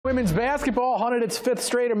Women's basketball hunted its 5th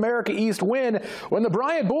straight America East win when the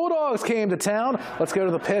Bryant Bulldogs came to town. Let's go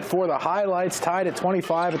to the pit for the highlights. Tied at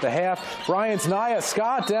 25 at the half. Bryant's Nia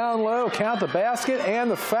Scott down low, count the basket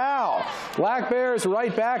and the foul. Black Bears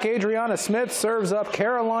right back. Adrianna Smith serves up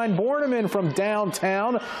Caroline Borneman from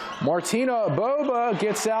downtown. Martina Boba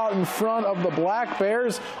gets out in front of the Black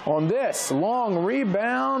Bears on this long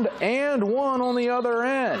rebound and one on the other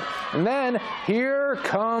end. And then here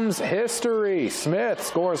comes history. Smith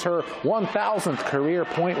scores her 1,000th career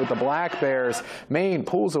point with the Black Bears. Maine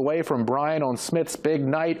pulls away from Bryant on Smith's big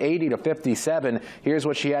night, 80-57. Here's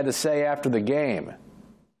what she had to say after the game.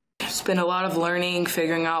 It's been a lot of learning,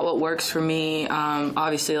 figuring out what works for me.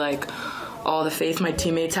 Obviously, like, all the faith my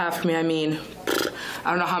teammates have for me. I mean, I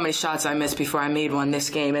don't know how many shots I missed before I made one this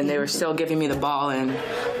game, and they were still giving me the ball and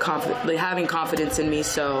having confidence in me,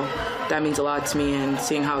 so that means a lot to me, and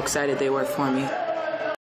seeing how excited they were for me.